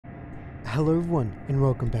Hello everyone, and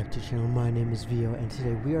welcome back to the channel. My name is Vio, and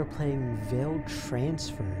today we are playing Veil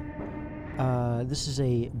Transfer. This is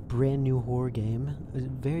a brand new horror game,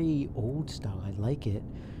 very old style. I like it.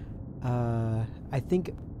 I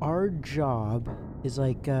think our job is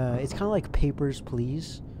like, it's kind of like Papers,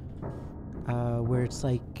 Please, where it's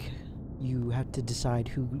like you have to decide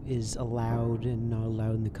who is allowed and not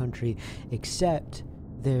allowed in the country, except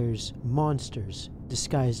there's monsters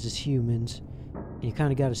disguised as humans. And you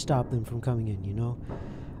kind of got to stop them from coming in, you know?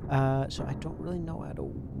 So I don't really know how to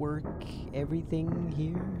work everything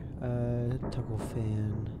here. Toggle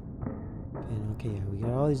fan. Okay, yeah, we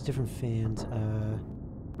got all these different fans.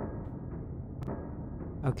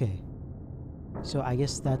 Okay. So I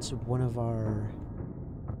guess that's one of our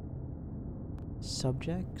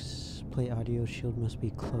subjects. Play audio, shield must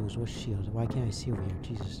be closed. What shield? Why can't I see over here?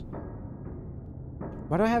 Jesus.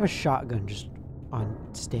 Why do I have a shotgun just on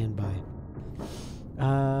standby?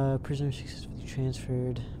 Prisoner successfully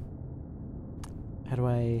transferred. How do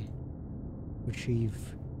I retrieve?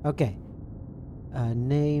 Okay.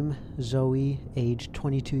 Name, Zoe, age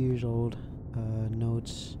 22 years old.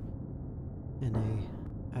 Notes,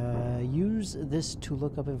 NA. Use this to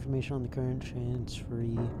look up information on the current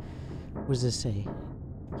transferee. What does this say?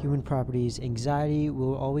 Human properties. Anxiety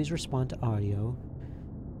will always respond to audio.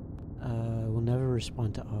 Will never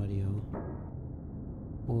respond to audio.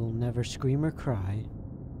 Will never scream or cry.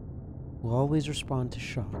 Will always respond to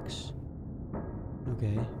shocks.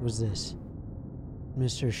 Okay, what's this?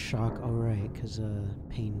 Mr. Shock, alright, because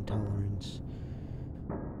pain tolerance.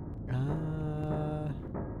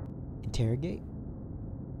 Interrogate?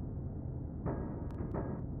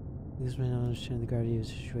 This may not understand the gravity of the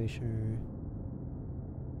situation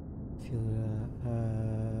or feel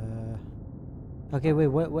okay, wait,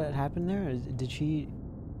 what happened there? Did she...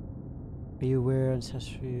 Are you aware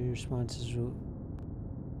ancestry responses will...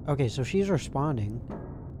 Okay, so she's responding.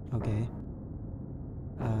 Okay.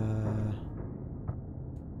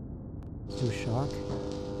 Let's do shock.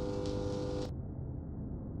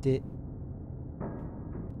 Did...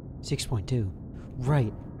 6.2.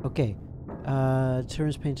 Right. Okay.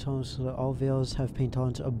 Determines pain tolerance so that all veils have pain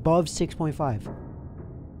tolerance above 6.5.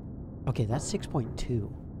 Okay, that's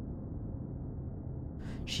 6.2.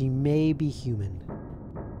 She may be human.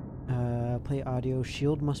 Play audio.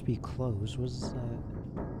 Shield must be closed. What's that?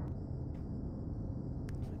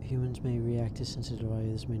 Humans may react to sensitive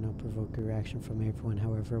audio. This may not provoke a reaction from everyone.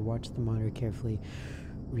 However, watch the monitor carefully.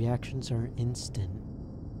 Reactions are instant.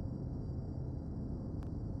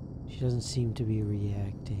 She doesn't seem to be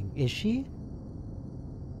reacting. Is she?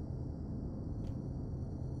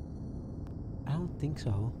 I don't think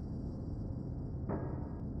so.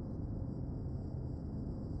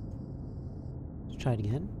 Let's try it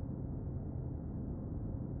again.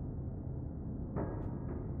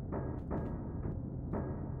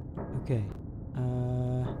 Okay.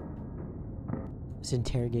 Let's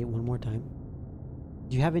interrogate one more time.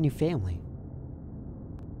 Do you have any family?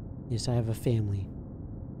 Yes, I have a family.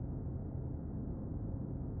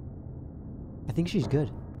 I think she's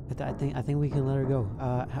good. I think we can let her go.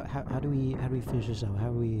 How do we finish this out? How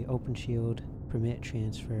do we open shield, permit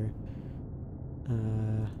transfer?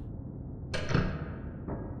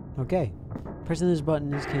 Okay. Pressing this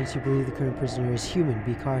button is case you believe the current prisoner is human.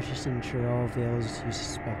 Be cautious and ensure all veils you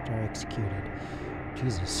suspect are executed.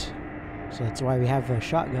 Jesus. So that's why we have a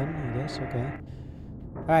shotgun, I guess. Okay.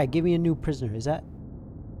 Alright, give me a new prisoner. Is that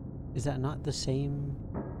not the same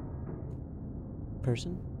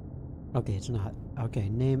person? Okay, it's not. Okay,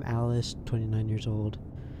 name Alice, 29 years old.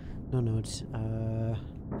 No notes.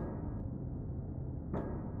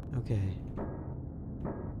 Okay.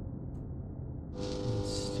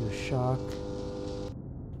 Let's do shock.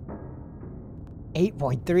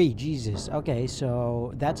 8.3, Jesus. Okay,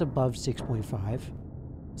 so that's above 6.5.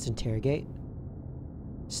 Let's interrogate.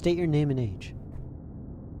 State your name and age.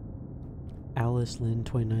 Alice Lynn,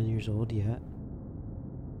 29 years old, yeah.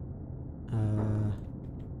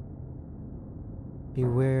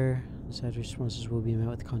 Beware, such responses will be met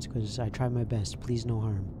with consequences. I tried my best. Please no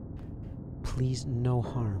harm. Please no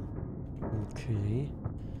harm. Okay.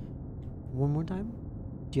 One more time?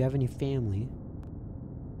 Do you have any family?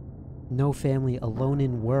 No family, alone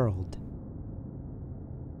in world.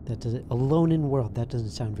 That does it. Alone in world. That doesn't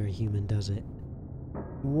sound very human, does it?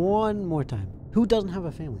 One more time. Who doesn't have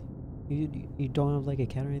a family? You don't have like a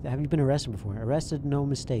cat or anything? Have you been arrested before? Arrested, no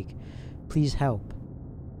mistake. Please help.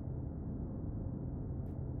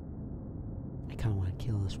 I kind of want to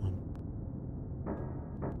kill this one.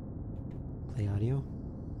 Play audio.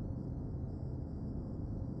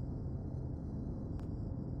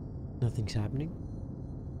 Nothing's happening.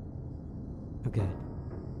 Okay.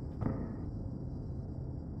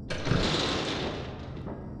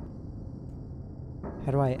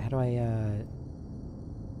 How do I,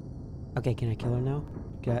 okay, can I kill her now?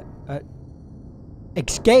 Got,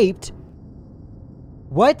 escaped?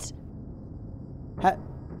 What?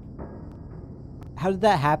 How did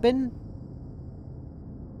that happen?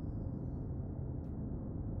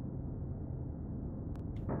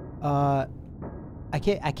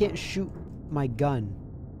 I can't shoot my gun.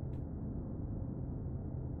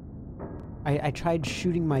 I tried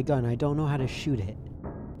shooting my gun. I don't know how to shoot it.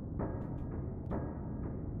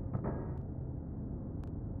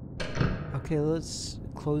 Okay, let's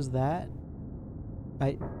close that.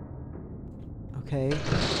 Okay.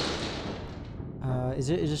 Is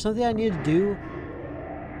there something I need to do?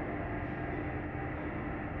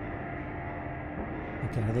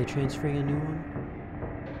 Okay, are they transferring a new one?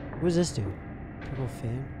 What does this do? Turtle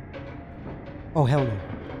fan? Oh, hell no.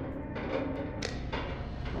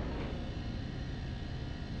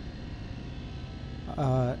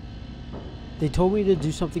 They told me to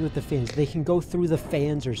do something with the fans. They can go through the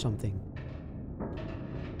fans or something.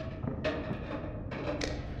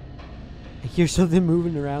 I hear something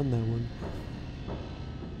moving around that one.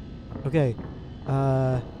 Okay.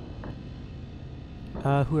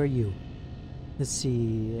 Who are you? Let's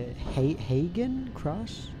see. Hagen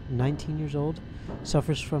Cross? 19 years old.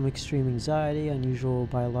 Suffers from extreme anxiety, unusual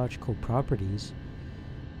biological properties.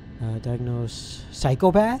 Diagnosed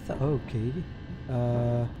psychopath? Okay.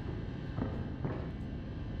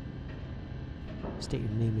 State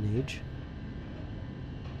your name and age.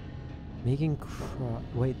 Megan Cross.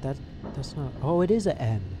 Wait, that's not. Oh, it is an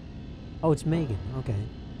M. Oh, it's Megan. Okay.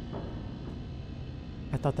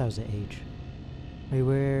 I thought that was an H.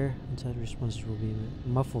 Beware, inside responses will be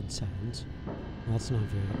muffled sounds. That's not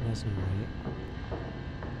right.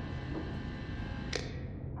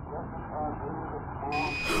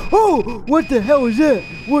 Oh! What the hell is that?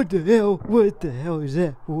 What the hell? What the hell is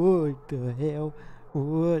that? What the hell?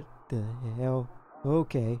 What the hell?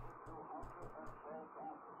 Okay.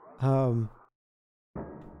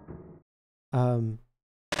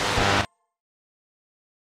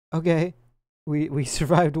 Okay. We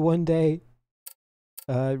survived one day.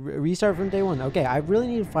 Restart from day one. Okay, I really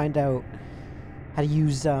need to find out how to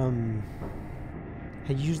use the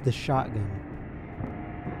shotgun.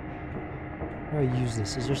 How do I use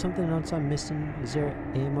this? Is there something else I'm missing? Is there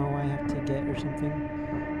ammo I have to get or something?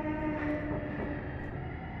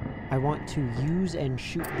 I want to use and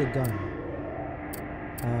shoot the gun.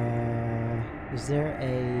 Is there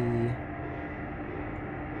a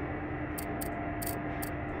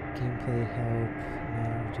gameplay help?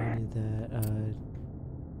 No, don't need that.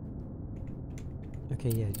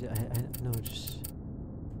 Okay, yeah, no, just...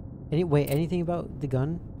 Wait, anything about the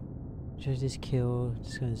gun? Should I just kill?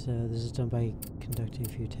 This is done by conducting a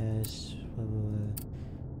few tests. Blah, blah,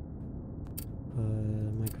 blah.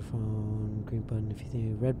 Microphone, green button if you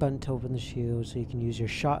think. Red button to open the shield so you can use your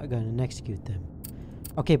shotgun and execute them.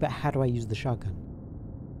 Okay, but how do I use the shotgun?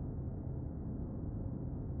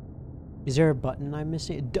 Is there a button I'm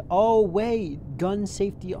missing? Oh, wait! Gun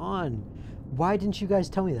safety on! Why didn't you guys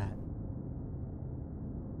tell me that?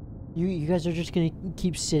 You guys are just gonna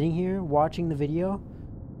keep sitting here watching the video?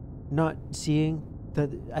 Not seeing that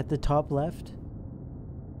at the top left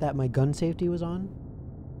that my gun safety was on?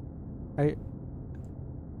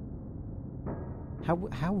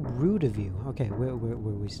 How rude of you. Okay, we're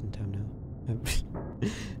wasting time now.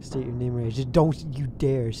 State your name right. Just don't you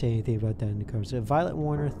dare say anything about that in the comments. Violet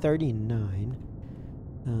Warner 39.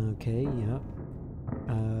 Okay, yep.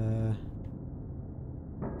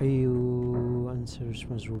 Are you unsaid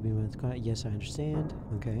response will be with? Yes, I understand.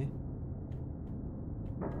 Okay.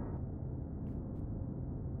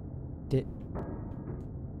 Do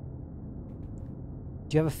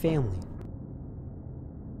you have a family?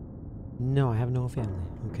 No, I have no family.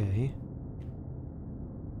 Okay.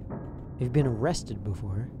 Have you been arrested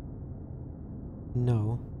before?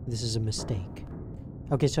 No, this is a mistake.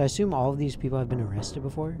 Okay, so I assume all of these people have been arrested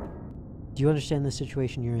before? Do you understand the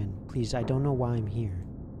situation you're in? Please, I don't know why I'm here.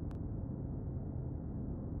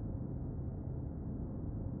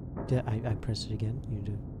 I pressed it again. You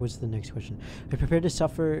do. What's the next question? Are you prepared to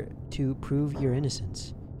suffer to prove your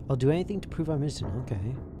innocence? I'll do anything to prove I'm innocent.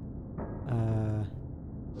 Okay.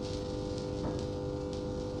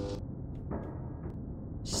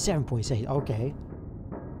 7.8. Okay.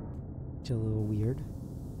 It's a little weird.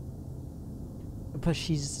 But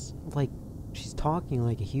she's talking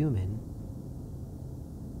like a human.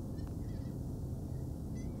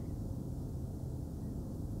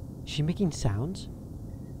 Is she making sounds?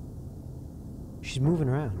 She's moving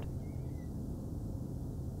around.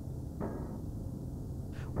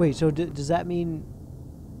 Wait, so does that mean...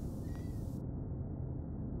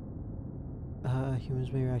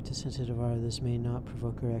 Humans may react to sensitive aura. This may not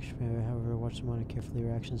provoke a reaction. However, watch the monitor carefully.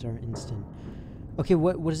 Reactions are instant. Okay,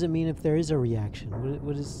 what does it mean if there is a reaction?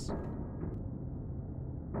 What is...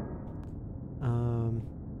 Are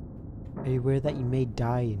you aware that you may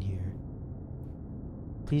die in here?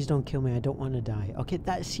 Please don't kill me. I don't want to die. Okay,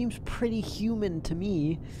 that seems pretty human to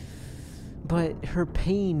me. But her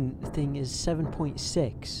pain thing is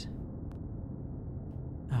 7.6.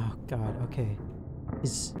 Oh, God. Okay.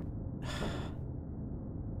 Is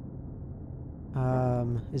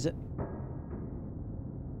it...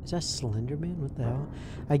 Is that Slender Man? What the hell?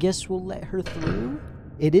 I guess we'll let her through.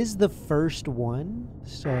 It is the first one,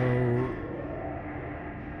 so...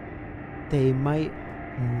 They might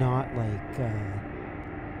not, like,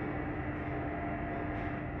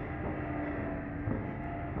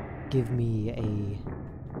 give me a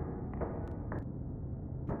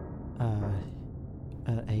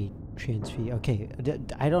trans fee. Okay,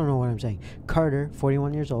 I don't know what I'm saying. Carter,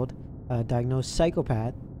 41 years old, diagnosed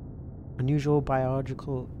psychopath, unusual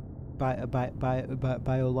biological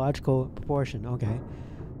proportion. Okay.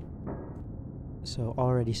 So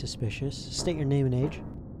already suspicious. State your name and age.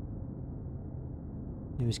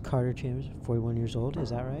 Name is Carter Chambers, 41 years old. Is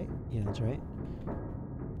that right? Yeah, that's right.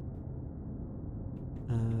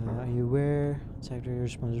 Are you aware secretary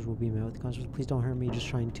responses will be met with consequences? Please don't hurt me. Just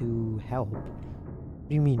trying to help. What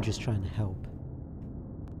do you mean, just trying to help?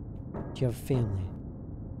 Do you have a family?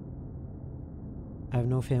 I have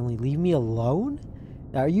no family. Leave me alone?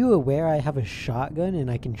 Are you aware I have a shotgun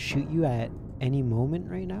and I can shoot you at any moment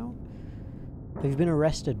right now? Have you been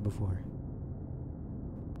arrested before?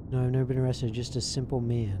 No, I've never been arrested. Just a simple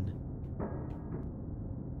man. I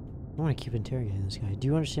want to keep interrogating this guy. Do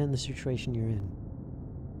you understand the situation you're in?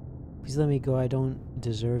 Please let me go. I don't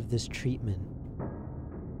deserve this treatment.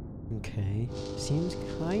 Okay. Seems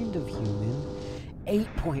kind of human.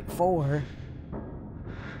 8.4?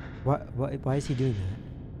 Why is he doing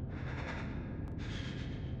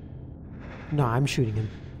that? No, I'm shooting him.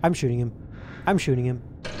 I'm shooting him. I'm shooting him.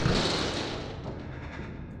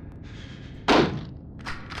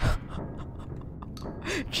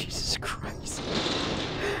 Jesus Christ.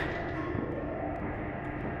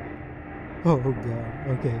 Oh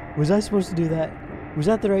God. Okay. Was I supposed to do that? Was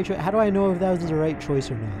that the right choice? How do I know if that was the right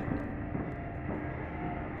choice or not?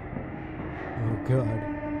 Oh God.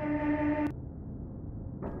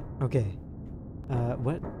 Okay.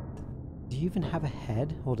 What? Do you even have a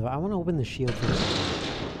head? Hold on. I want to open the shield first.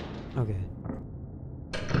 Okay.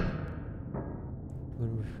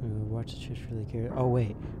 Watch the church for the care. Oh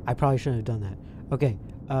wait. I probably shouldn't have done that. Okay.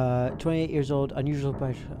 28 years old. Unusual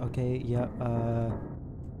by... Okay. Yeah.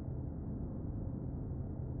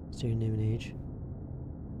 Say your name and age.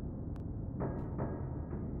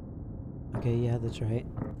 Okay. Yeah, that's right.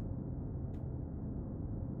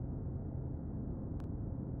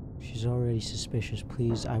 She's already suspicious.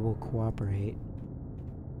 Please, I will cooperate.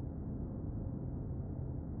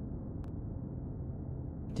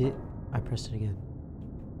 I pressed it again.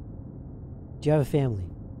 Do you have a family?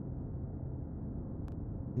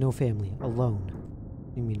 No family. Alone.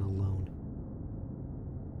 What do you mean alone?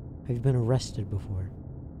 Have you been arrested before?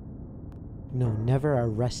 No, never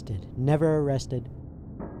arrested. Never arrested.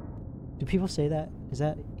 Do people say that? Is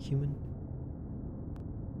that human?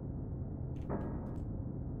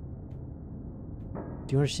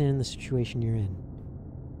 Do you understand the situation you're in?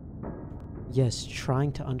 Yes,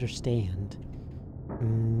 trying to understand.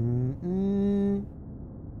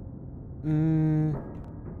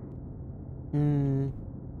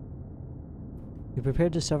 You're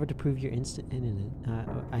prepared to suffer to prove your innocence.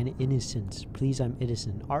 Please, I'm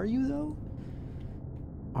innocent. Are you, though?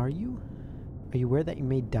 Are you? Are you aware that you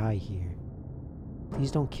may die here?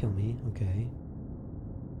 Please don't kill me, okay?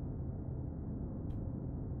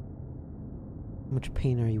 How much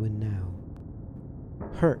pain are you in now?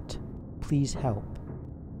 Hurt. Please help.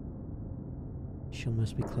 Shield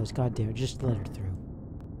must be closed. God damn it, just let her through.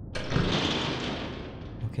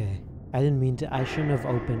 Okay. I didn't mean to. I shouldn't have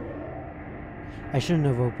opened the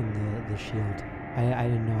shield. I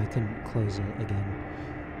didn't know I couldn't close it again.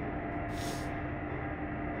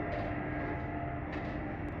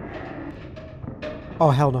 Oh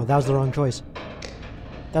hell no, that was the wrong choice.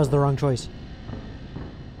 That was the wrong choice.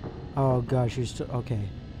 Oh gosh, you're still okay.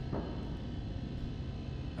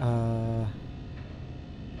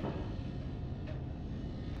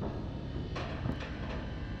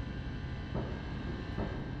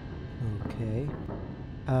 Okay.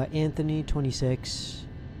 Anthony, 26,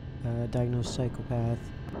 diagnosed psychopath.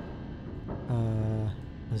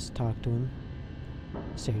 Let's talk to him.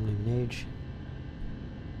 Say your name and age.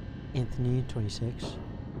 Anthony, 26.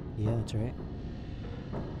 Yeah, that's right.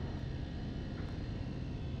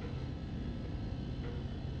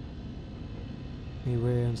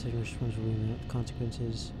 Beware on setting responsibility with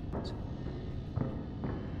consequences.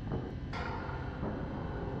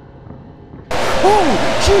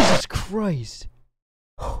 Oh! Jesus Christ!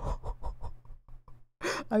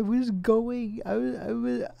 I was going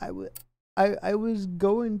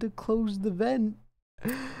to close the vent.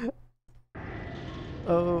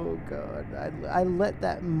 Oh god, I let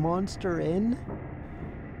that monster in?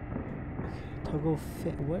 Toggle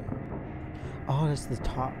fit, what? Oh, that's the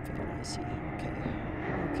top fan, I see.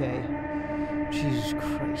 Okay. Jesus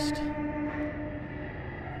Christ.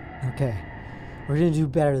 Okay. We're gonna do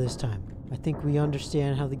better this time. I think we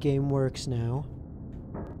understand how the game works now.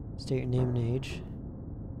 State your name and age.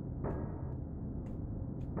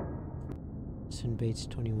 Sin Bates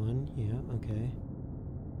 21, yeah, okay.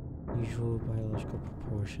 Usual biological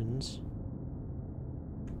proportions.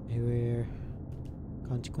 Beware.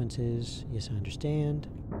 Consequences. Yes, I understand.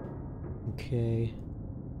 Okay.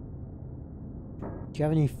 Do you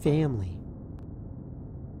have any family?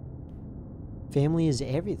 Family is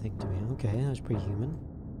everything to me. Okay, that was pretty human.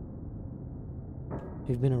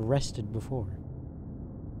 You've been arrested before.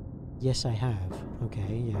 Yes, I have.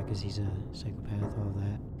 Okay, yeah, because he's a psychopath, all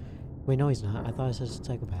that. Wait, no, he's not. I thought it said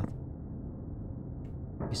psychopath.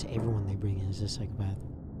 Because everyone they bring in is a psychopath.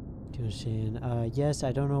 Do you understand? Yes,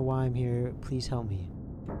 I don't know why I'm here. Please help me.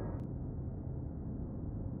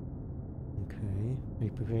 Okay. Are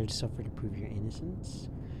you prepared to suffer to prove your innocence?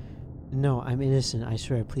 No, I'm innocent. I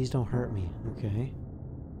swear. Please don't hurt me. Okay.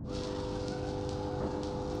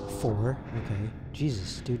 4. Okay.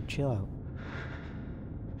 Jesus, dude, chill out.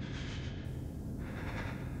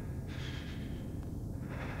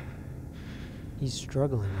 He's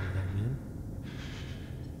struggling over there, man.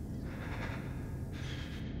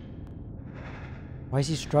 Why is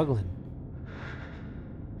he struggling?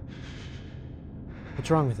 What's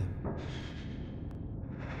wrong with him?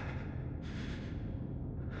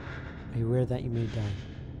 Are you aware that you may die?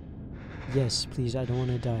 Yes, please, I don't want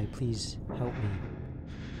to die. Please, help me.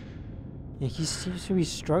 Yeah, he seems to be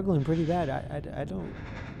struggling pretty bad. I don't...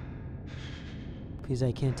 Please,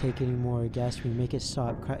 I can't take any more. Gas me. Make it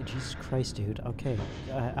stop. Jesus Christ, dude. Okay.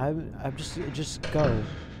 I'm just go.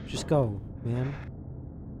 Just go, man.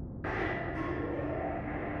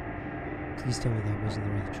 Please tell me that wasn't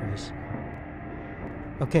the right choice.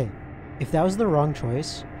 Okay. If that was the wrong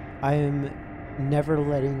choice, I am never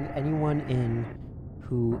letting anyone in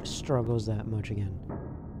who struggles that much again.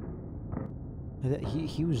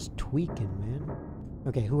 He was tweaking, man.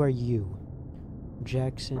 Okay, who are you?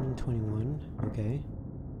 Jackson, 21. Okay.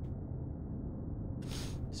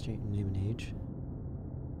 State your name and age.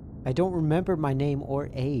 I don't remember my name or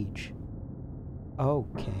age.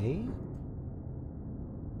 Okay.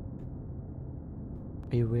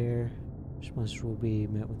 Beware. Response will be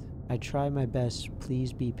met with... I try my best.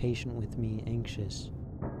 Please be patient with me. Anxious.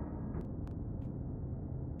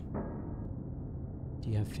 Do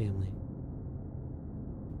you have family?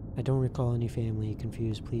 I don't recall any family.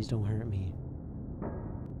 Confused. Please don't hurt me.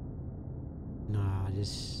 Nah,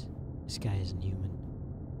 this guy isn't human.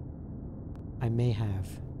 I may have.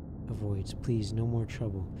 Avoids. Please, no more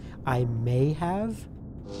trouble. I may have?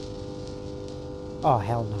 Oh,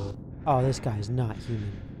 hell no. Oh, this guy is not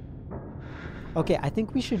human. Okay, I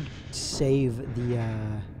think we should save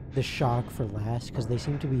the shock for last, because they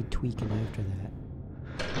seem to be tweaking after that.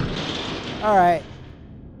 Alright.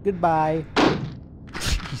 Goodbye.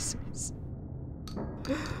 Jesus.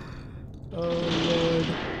 Oh,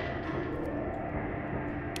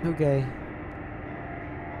 Lord. Okay.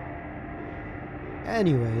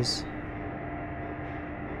 Anyways.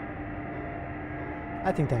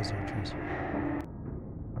 I think that was our choice.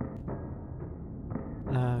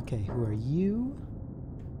 Okay, who are you?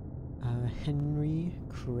 Henry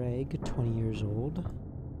Craig, 20 years old.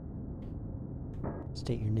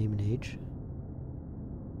 State your name and age.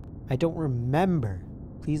 I don't remember.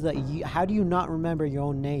 Please let you... How do you not remember your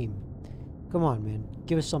own name? Come on, man.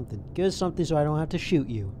 Give us something. Give us something so I don't have to shoot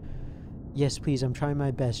you. Yes, please. I'm trying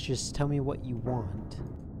my best. Just tell me what you want.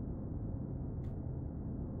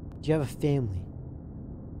 Do you have a family?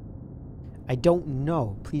 I don't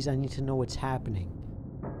know. Please, I need to know what's happening.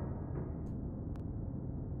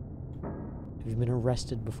 Have you been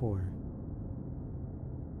arrested before?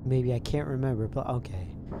 Maybe I can't remember, but okay.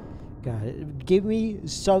 Got it. Give me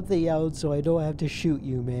something else so I don't have to shoot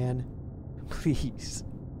you, man. Please.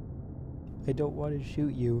 I don't want to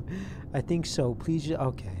shoot you. I think so. Please.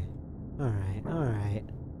 Okay. Alright, alright.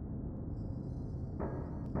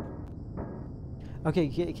 Okay,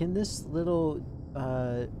 can this little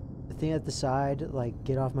thing at the side, like,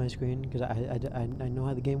 get off my screen? Because I know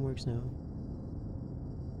how the game works now.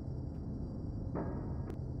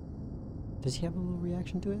 Does he have a little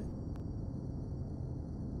reaction to it?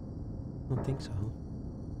 I don't think so.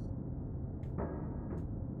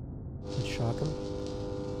 Let's shock him.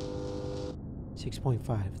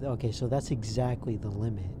 6.5. Okay, so that's exactly the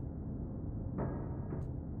limit.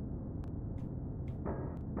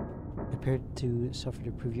 Prepare to suffer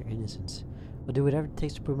to prove your innocence. I'll do whatever it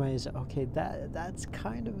takes to prove my innocence. Okay, that's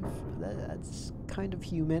kind of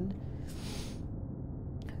human.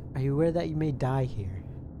 Are you aware that you may die here?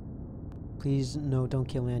 Please, no, don't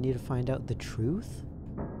kill me. I need to find out the truth.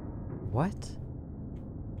 What?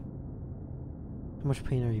 How much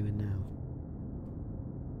pain are you in now?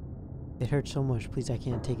 It hurts so much. Please, I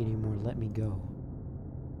can't take it anymore. Let me go.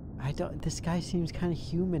 I don't. This guy seems kind of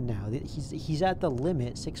human now. He's at the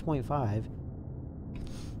limit, 6.5.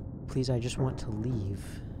 Please, I just want to leave.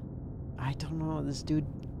 I don't know. This dude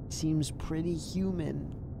seems pretty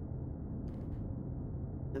human.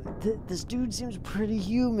 This dude seems pretty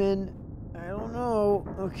human. I don't know.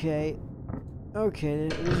 Okay. Okay,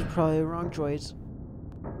 this is probably the wrong choice.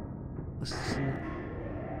 Let's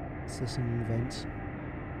listen to events.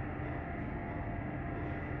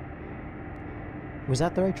 Was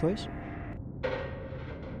that the right choice?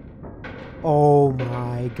 Oh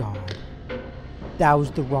my god. That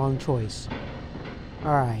was the wrong choice.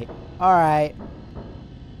 Alright. Alright.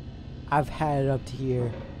 I've had it up to here.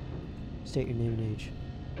 State your name and age.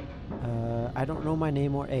 I don't know my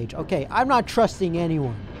name or age. Okay, I'm not trusting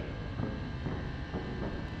anyone.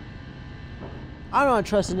 I'm not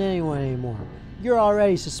trusting anyone anymore. You're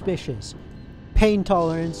already suspicious. Pain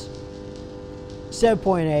tolerance.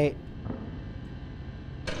 7.8.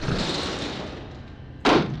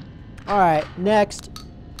 Alright, next.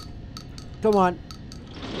 Come on.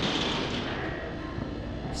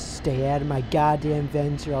 Stay out of my goddamn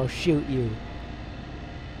vents or I'll shoot you.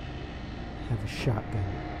 Have a shotgun.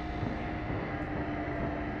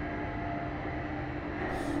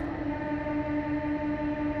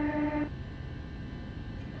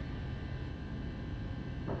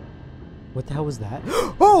 What the hell was that?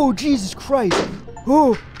 Oh, Jesus Christ!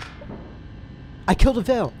 Oh! I killed a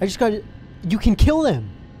Veil. I just got it. You can kill them.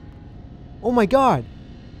 Oh my god.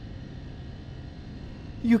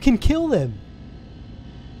 You can kill them.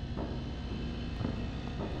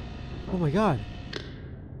 Oh my god.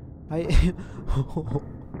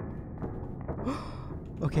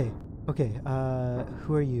 Okay. Okay.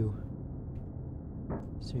 Who are you?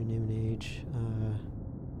 Is your name and age?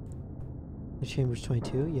 The chamber's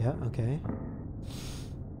 22. Yeah. Okay.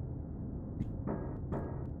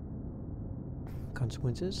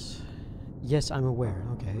 Consequences? Yes, I'm aware.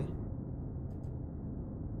 Okay.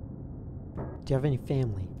 Do you have any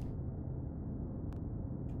family?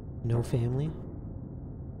 No family?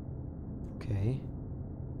 Okay.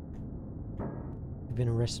 You've been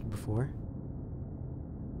arrested before?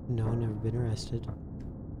 No, never been arrested.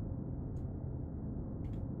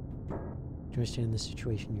 Do you understand the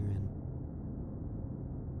situation you're in?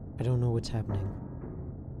 I don't know what's happening.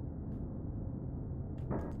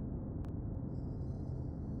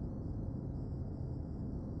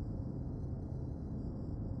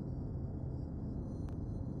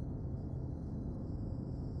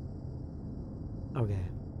 Okay.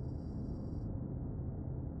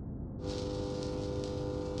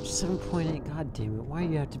 7.8, god damn it. Why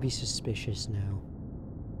do you have to be suspicious now?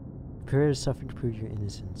 Prepare to suffer to prove your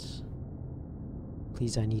innocence.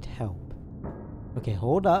 Please, I need help. Okay,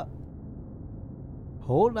 hold up.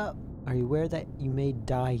 Hold up. Are you aware that you may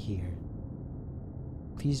die here?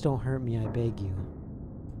 Please don't hurt me, I beg you.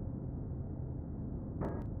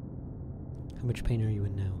 How much pain are you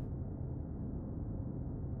in now?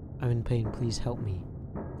 I'm in pain, please help me.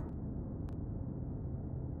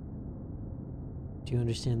 Do you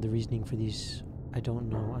understand the reasoning for these? I don't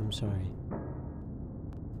know, I'm sorry.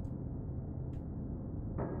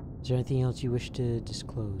 Is there anything else you wish to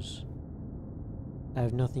disclose? I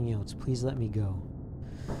have nothing else, please let me go.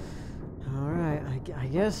 Alright, I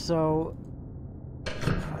guess so. It's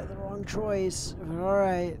probably the wrong choice, but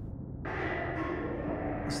alright.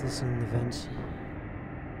 Let's listen to the vents.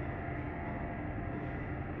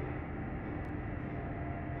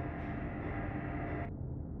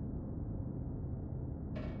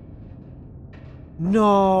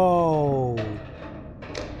 No!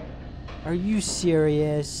 Are you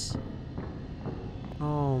serious?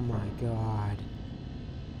 Oh my god.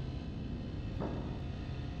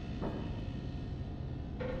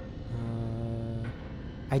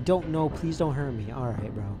 I don't know. Please don't hurt me.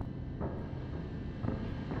 Alright, bro.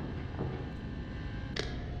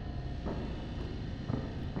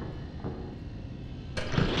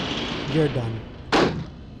 You're done.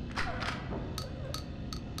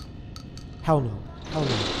 Hell no. Hell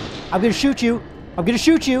no. I'm gonna shoot you. I'm gonna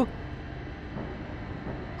shoot you.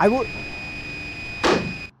 I will.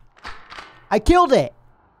 I killed it.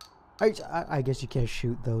 I guess you can't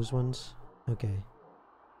shoot those ones. Okay.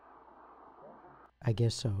 I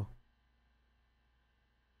guess so.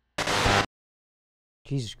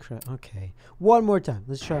 Jesus Christ. Okay. One more time.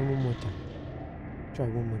 Let's try one more time. Try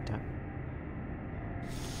one more time.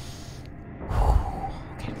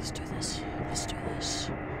 Okay, let's do this. Let's do this.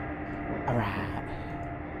 Alright.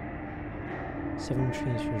 7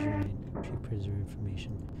 transfers remain. Tree preserve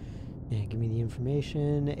information. Yeah, give me the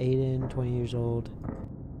information. Aiden, 20 years old.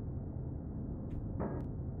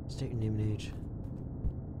 State your name and age.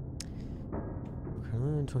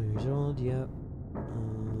 20 years old, yep.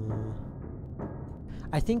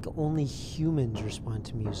 I think only humans respond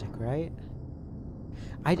to music, right?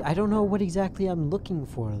 I don't know what exactly I'm looking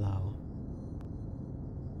for, though.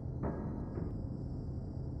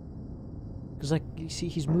 Because, like, you see,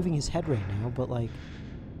 he's moving his head right now, but, like...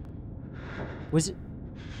 Was it...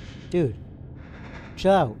 Dude.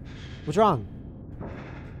 Chill out. What's wrong?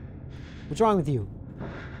 What's wrong with you?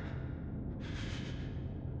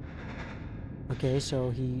 Okay,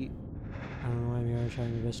 so he... I don't know why we are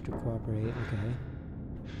trying my best to cooperate. Okay.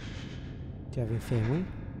 Do you have a family?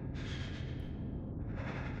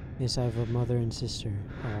 Yes, I have a mother and sister.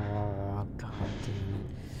 Oh, god damn it.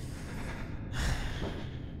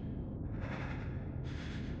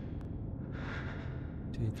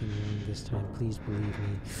 Do anything wrong this time, please believe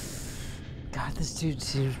me. God, this dude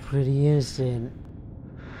seems pretty innocent.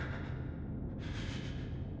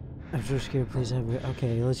 I'm so scared, please have it.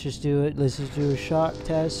 Okay, let's just do it. Let's just do a shock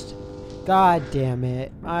test. God damn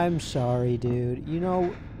it. I'm sorry, dude. You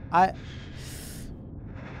know,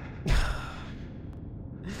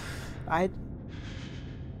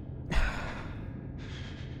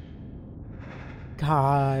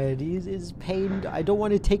 God, he's pain. I don't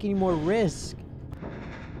want to take any more risk.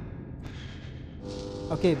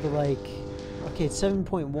 Okay, but like, okay, it's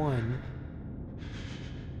 7.1.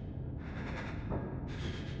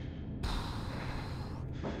 God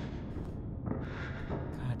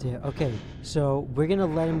damn. Okay, so we're gonna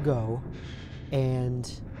let him go,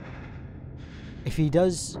 and if he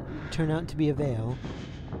does turn out to be a Vale,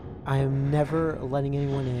 I am never letting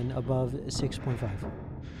anyone in above 6.5.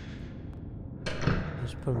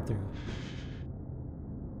 Let's put him through.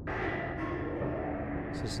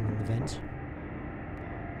 This is an event.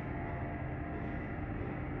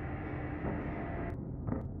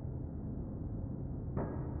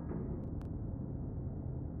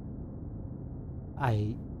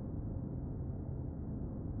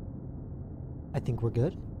 I think we're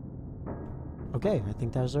good. Okay, I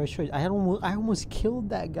think that was the right choice. I almost killed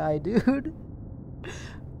that guy, dude.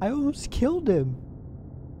 I almost killed him.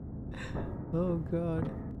 Oh god.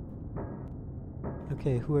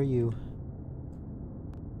 Okay, who are you?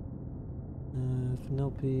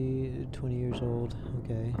 Penelope, 20 years old.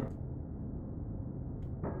 Okay.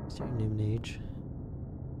 State your name and age.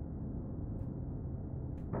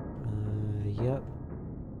 Yep.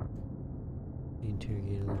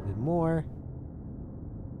 Interrogate a little bit more.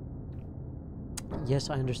 Yes,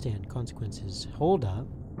 I understand. Consequences. Hold up.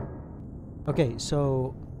 Okay,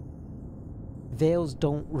 so Vales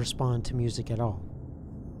don't respond to music at all.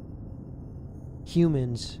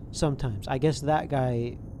 Humans, sometimes. I guess that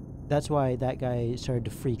guy, that's why that guy started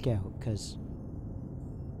to freak out, because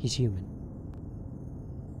he's human.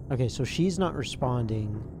 Okay, so she's not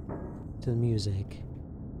responding to the music.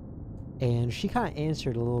 And she kind of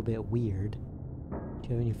answered a little bit weird. Do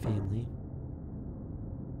you have any family?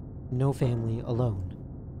 No family, alone.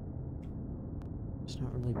 It's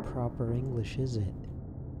not really proper English, is it?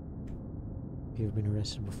 Have you ever been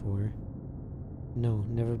arrested before? No,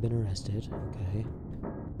 never been arrested. Okay.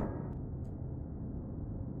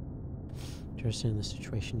 Do you understand the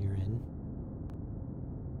situation you're in?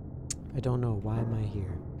 I don't know. Why am I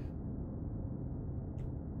here?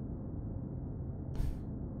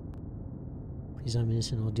 Please, I'm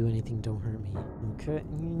innocent. I'll do anything. Don't hurt me. Okay.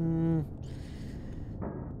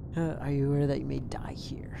 Are you aware that you may die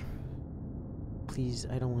here? Please,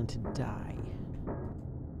 I don't want to die.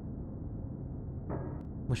 How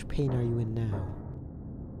much pain are you in now?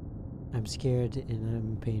 I'm scared and I'm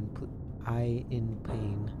in pain. In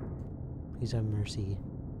pain. Please have mercy.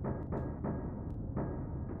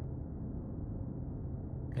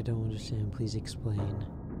 I don't understand. Please explain.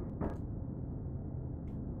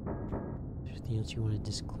 Anything else you want to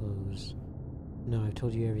disclose? No, I've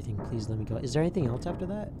told you everything. Please let me go. Is there anything else after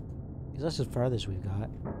that? Because that's the farthest we've got.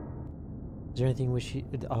 Is there anything which she...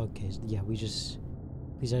 Oh, okay, yeah, we just...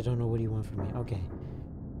 Please, I don't know. What do you want from me? Okay.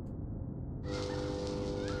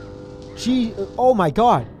 She... oh my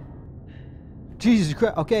god! Jesus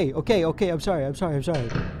Christ. Okay, okay, okay. I'm sorry. I'm sorry. I'm sorry.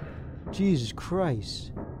 Jesus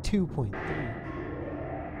Christ. 2.3.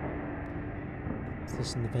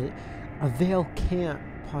 Listen, a veil can't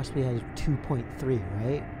possibly have 2.3,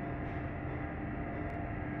 right?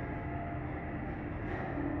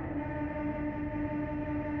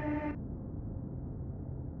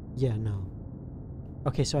 Yeah, no.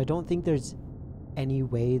 Okay, so I don't think there's any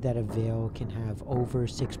way that a veil can have over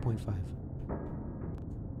 6.5.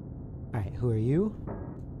 Alright, who are you?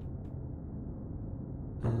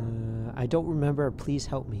 I don't remember. Please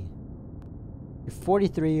help me. You're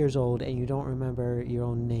 43 years old and you don't remember your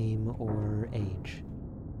own name or age.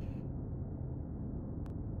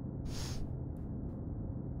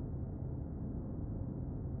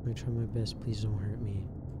 I'm gonna try my best. Please don't hurt me.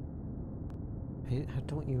 How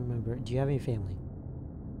don't you remember? Do you have any family?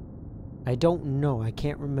 I don't know. I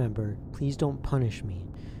can't remember. Please don't punish me.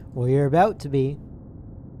 Well, you're about to be.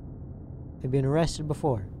 I've been arrested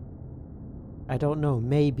before. I don't know.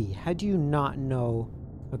 Maybe. How do you not know?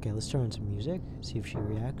 Okay, let's turn on some music. See if she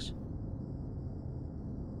reacts.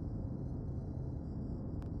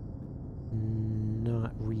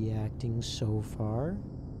 Not reacting so far.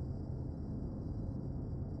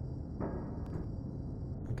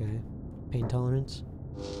 Okay. Pain tolerance.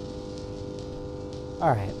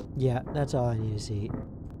 Alright. Yeah, that's all I need to see.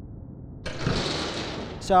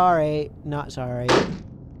 Sorry. Not sorry.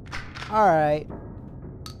 Alright.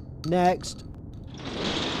 Next.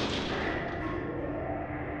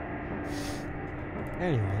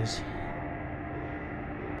 Anyways.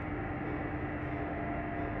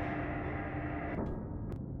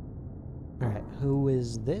 Alright, who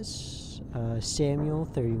is this? Samuel,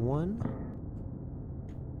 31.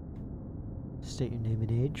 State your name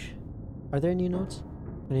and age. Are there any notes?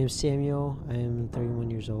 My name is Samuel. I am 31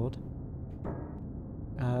 years old.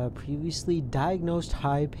 Previously diagnosed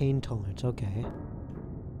high pain tolerance. Okay.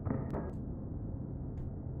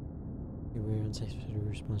 Your rare unsatisfactory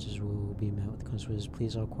responses will be met with consequences.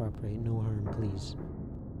 Please all cooperate. No harm, please.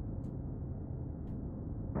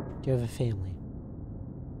 Do you have a family?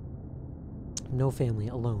 No family.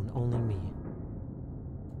 Alone. Only me.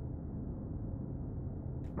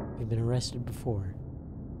 You've been arrested before.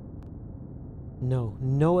 No.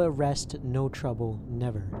 No arrest, no trouble,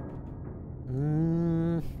 never. I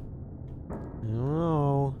don't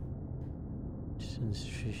know.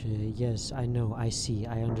 Yes, I know, I see,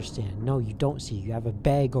 I understand. No, you don't see. You have a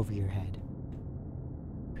bag over your head.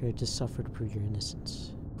 Prepare to suffer to prove your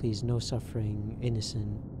innocence. Please, no suffering,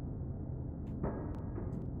 innocent.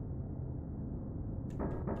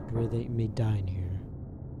 Where they may die in here.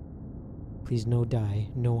 Please, no die,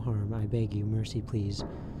 no harm. I beg you, mercy, please.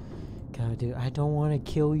 God, dude, I don't want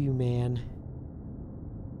to kill you, man.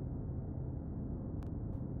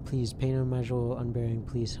 Please, pain unimaginable, unbearing.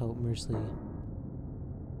 Please help, mercifully.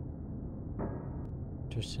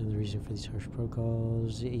 Understand the reason for these harsh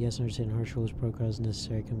protocols. Yes, understand harsh rules, protocols,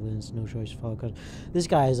 necessary compliance, no choice to follow code. This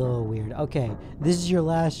guy is a little weird. Okay, this is your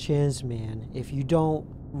last chance, man. If you don't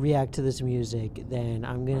react to this music, then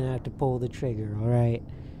I'm gonna have to pull the trigger, alright?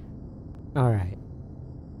 Alright.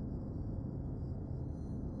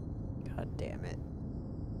 God damn it.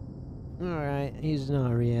 Alright, he's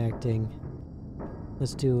not reacting.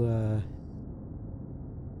 Let's do a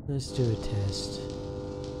test.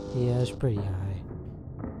 Yeah, it's pretty high.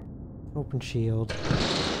 Open shield.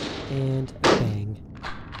 And bang.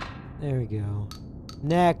 There we go.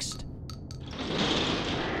 Next!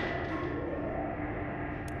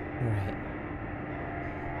 Alright.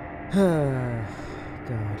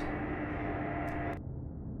 God.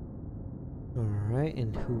 Alright,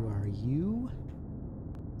 and who are you?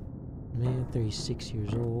 Man, 36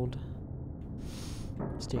 years old.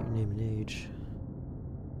 State your name and age.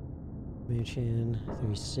 Mansion,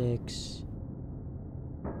 36.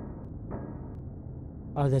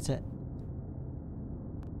 Oh, that's it.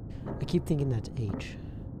 I keep thinking that's age.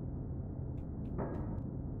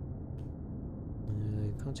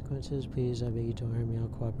 Consequences, please. I beg you don't hurt me. I'll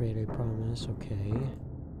cooperate. I promise. Okay.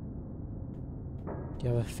 Do you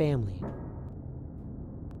have a family?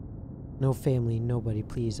 No family. Nobody.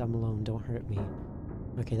 Please. I'm alone. Don't hurt me.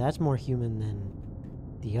 Okay, that's more human than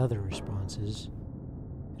the other responses.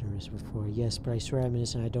 Been arrested before. Yes, but I swear I'm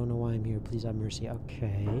innocent. I don't know why I'm here. Please have mercy.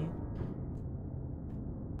 Okay.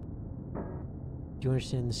 Do you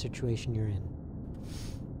understand the situation you're in?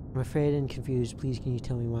 I'm afraid and confused. Please, can you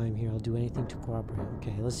tell me why I'm here? I'll do anything to cooperate.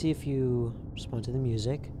 Okay, let's see if you respond to the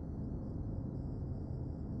music.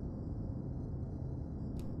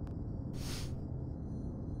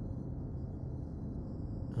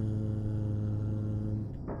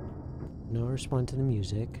 No respond to the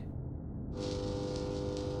music.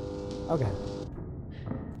 Okay.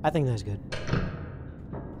 I think that's good.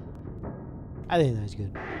 I think that's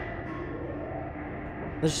good.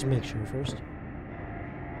 Let's just make sure first.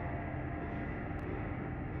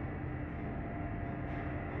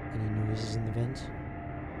 Any noises in the vents?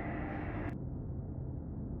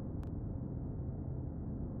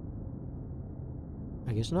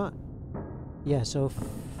 I guess not. Yeah, so if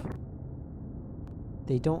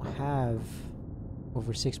they don't have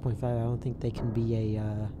over 6.5, I don't think they can be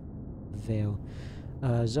a veil.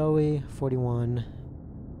 Zoe, 41,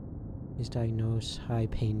 is diagnosed high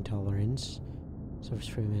pain tolerance. Suffers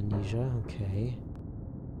from amnesia, okay.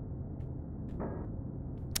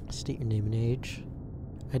 State your name and age.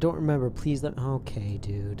 I don't remember, please let me... Okay,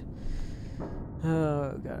 dude.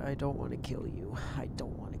 Oh, God, I don't want to kill you. I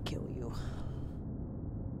don't want to kill you.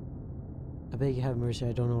 I beg you have mercy,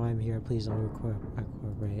 I don't know why I'm here. Please, I'll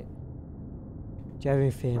cooperate. Do you have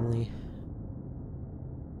any family?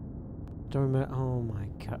 Don't remember... Oh my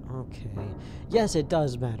God, okay. Yes, it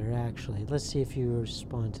does matter, actually. Let's see if you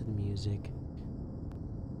respond to the music.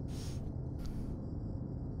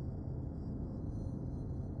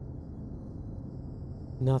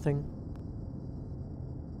 Nothing?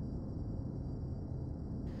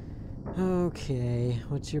 Okay,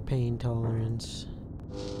 what's your pain tolerance?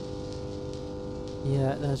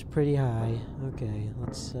 Yeah, that's pretty high. Okay,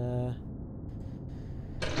 let's,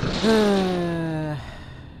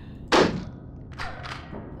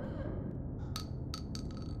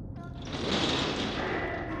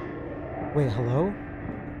 Wait, hello?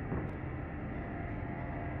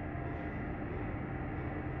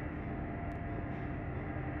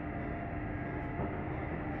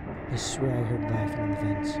 I swear I heard laughing in the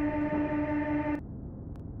vents.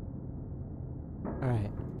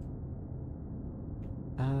 Alright.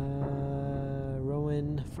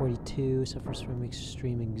 Rowan, 42, suffers from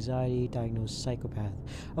extreme anxiety, diagnosed psychopath.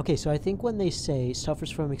 Okay, so I think when they say suffers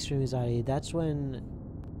from extreme anxiety, that's when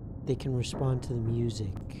they can respond to the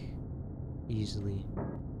music easily.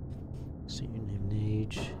 So your name and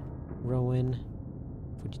age. Rowan,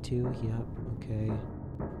 42, yep, okay.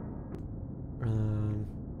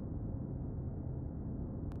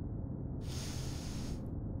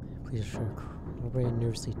 Please show corroborate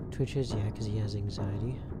nervously twitches, yeah, because he has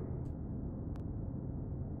anxiety.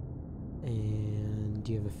 And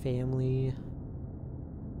do you have a family?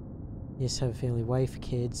 Yes, have a family, wife,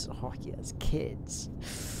 kids. Oh, yes, kids.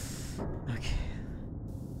 Okay.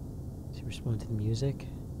 Does he respond to the music?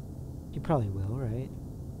 He probably will, right?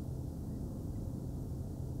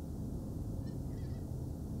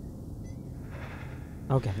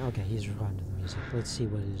 Okay, okay, he's responding to the music. Let's see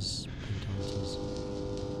what his intelligence is.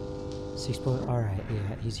 6 point. Alright,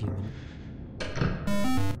 yeah, he's human.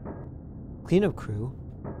 Cleanup crew?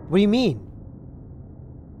 What do you mean?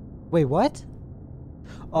 Wait, what?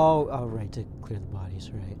 Oh, right, to clear the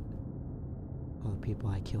bodies, right. All the people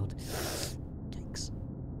I killed. Yikes.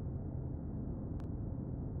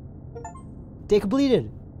 Day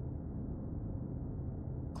completed!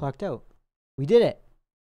 Clocked out. We did it!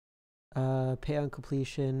 Pay on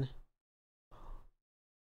completion.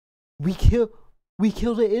 We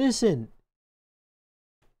killed an innocent!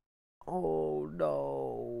 Oh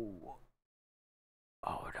no.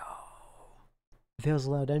 Oh no. Fails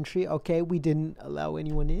allowed entry. Okay, we didn't allow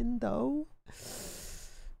anyone in though.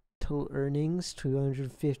 Total earnings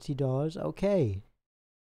 $250. Okay.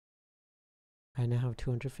 I now have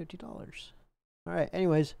 $250. Alright,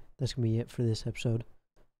 anyways, that's gonna be it for this episode.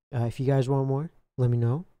 If you guys want more, let me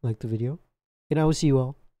know. Like the video. And I will see you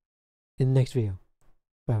all in the next video.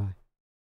 Bye bye.